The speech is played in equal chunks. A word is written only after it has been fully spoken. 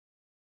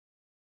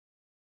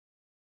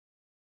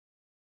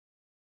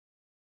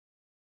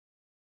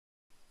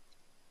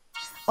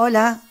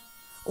Ola.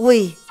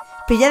 Ui,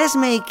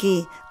 pilladesme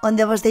aquí,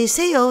 onde vos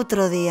deixei o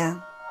outro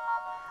día.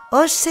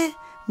 Hoxe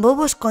vou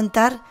vos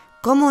contar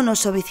como o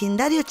noso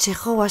vecindario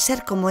chegou a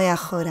ser como é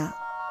agora.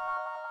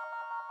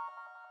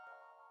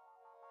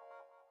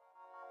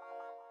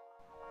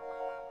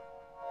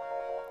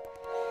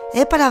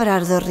 É para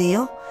hablar do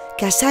río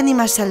que as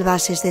ánimas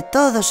salvaxes de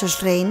todos os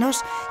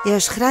reinos e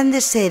os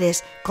grandes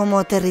seres como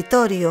o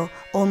territorio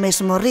ou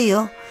mesmo o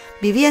río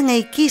vivían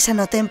aquí xa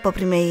no tempo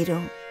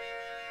primeiro.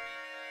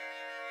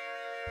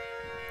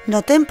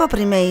 No tempo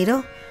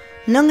primeiro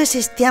non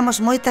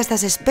existíamos moitas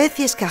das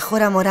especies que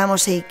agora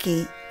moramos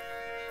aquí.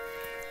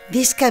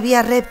 Dis que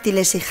había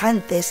réptiles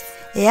gigantes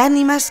e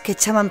ánimas que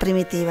chaman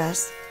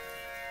primitivas.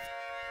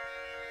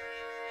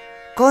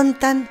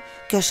 Contan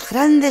que os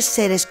grandes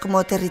seres como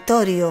o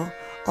territorio,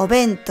 o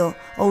vento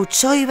ou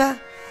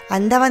choiva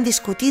andaban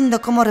discutindo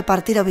como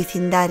repartir o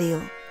vecindario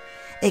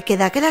e que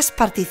daquelas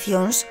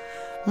particións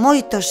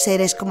moitos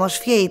seres como os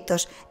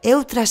fieitos e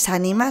outras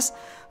ánimas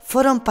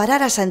foron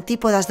parar as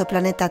antípodas do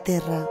planeta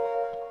Terra.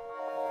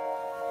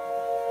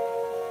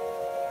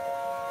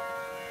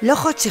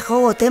 Logo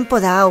chegou o tempo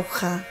da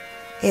auga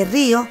e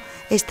río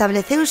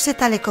estableceuse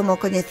tal e como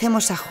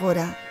coñecemos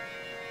agora.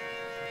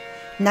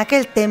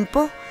 Naquel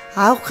tempo,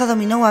 a auga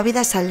dominou a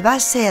vida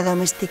salvaxe e a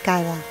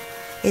domesticada,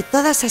 e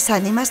todas as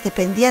ánimas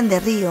dependían de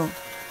río,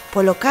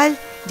 polo cal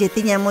lle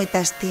tiñan moita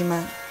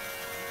estima.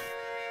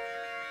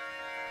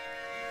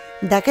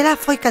 Daquela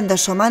foi cando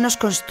os humanos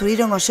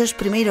construíron os seus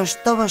primeiros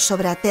tobos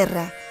sobre a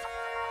terra,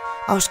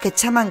 aos que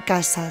chaman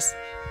casas.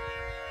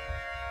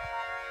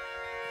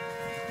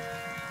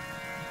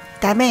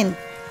 Tamén,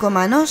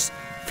 como a nós,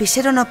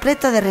 fixeron o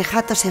preto de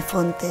regatos e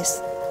fontes.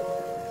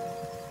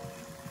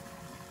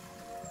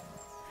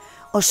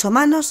 Os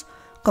humanos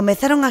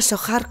comezaron a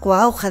xogar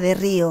coa auga de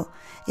río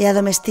e a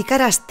domesticar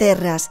as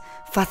terras,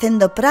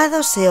 facendo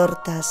prados e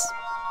hortas,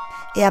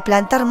 e a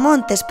plantar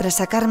montes para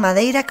sacar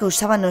madeira que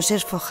usaban nos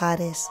seus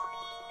fogares.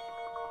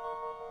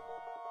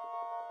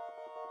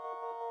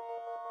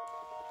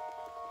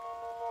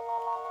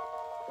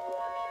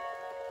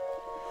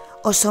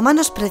 Os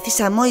humanos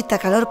precisan moita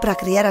calor para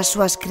criar as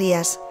súas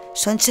crías,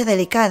 sonche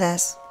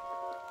delicadas.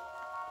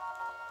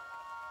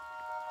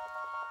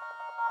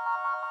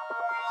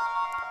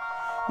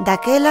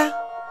 Daquela,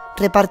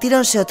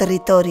 repartíronse o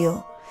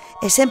territorio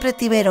e sempre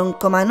tiveron,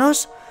 como a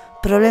nós,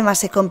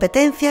 problemas e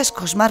competencias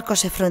cos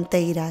marcos e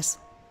fronteiras.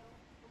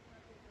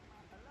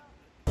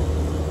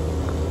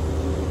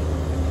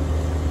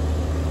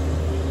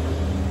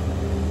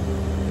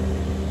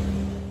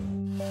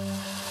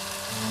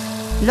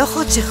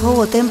 Logo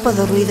chegou o tempo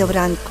do ruído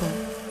branco.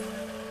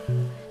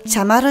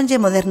 Chamáronlle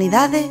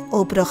modernidade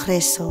ou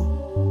progreso.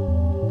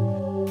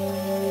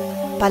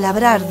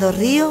 Palabrar do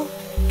río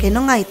que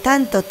non hai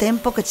tanto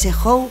tempo que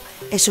chegou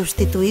e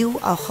substituíu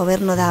ao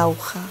goberno da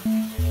auga.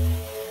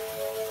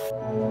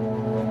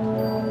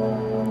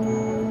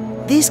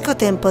 Dis que o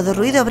tempo do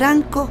ruído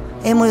branco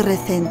é moi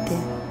recente.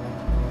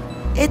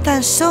 É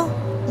tan só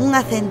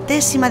unha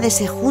centésima de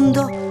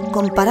segundo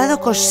comparado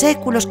cos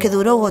séculos que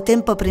durou o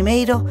tempo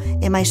primeiro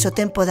e máis o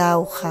tempo da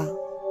auga.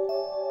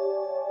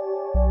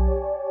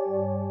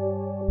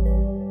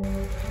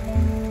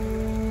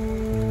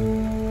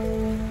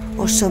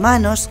 Os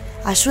humanos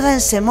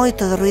axúdanse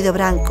moito do ruído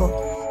branco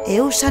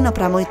e úsano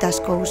para moitas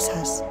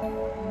cousas.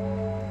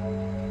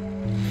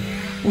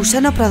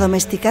 Úsano para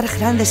domesticar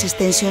grandes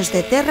extensións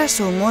de terras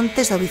ou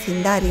montes do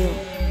vecindario.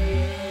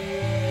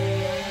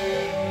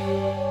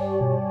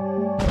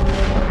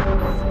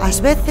 Ás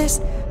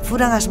veces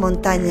furan as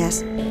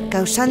montañas,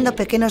 causando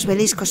pequenos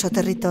beliscos ao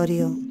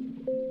territorio.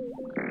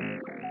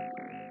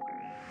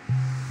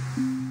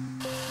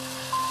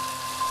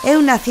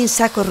 Eu nacín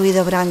xa co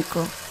ruído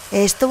branco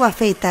e estou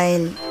afeita a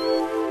el.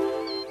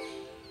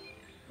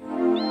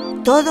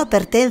 Todo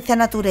pertence á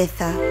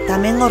natureza,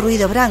 tamén o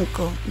ruído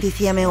branco,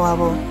 dicía meu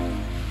avó.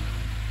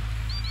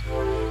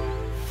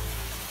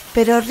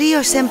 Pero o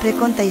río sempre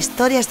conta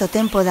historias do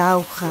tempo da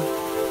auga,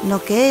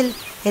 no que el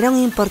era un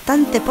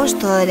importante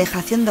posto da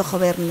delegación do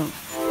goberno,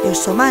 e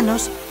os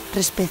humanos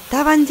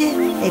respectábanlle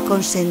e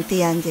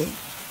consentíanlle.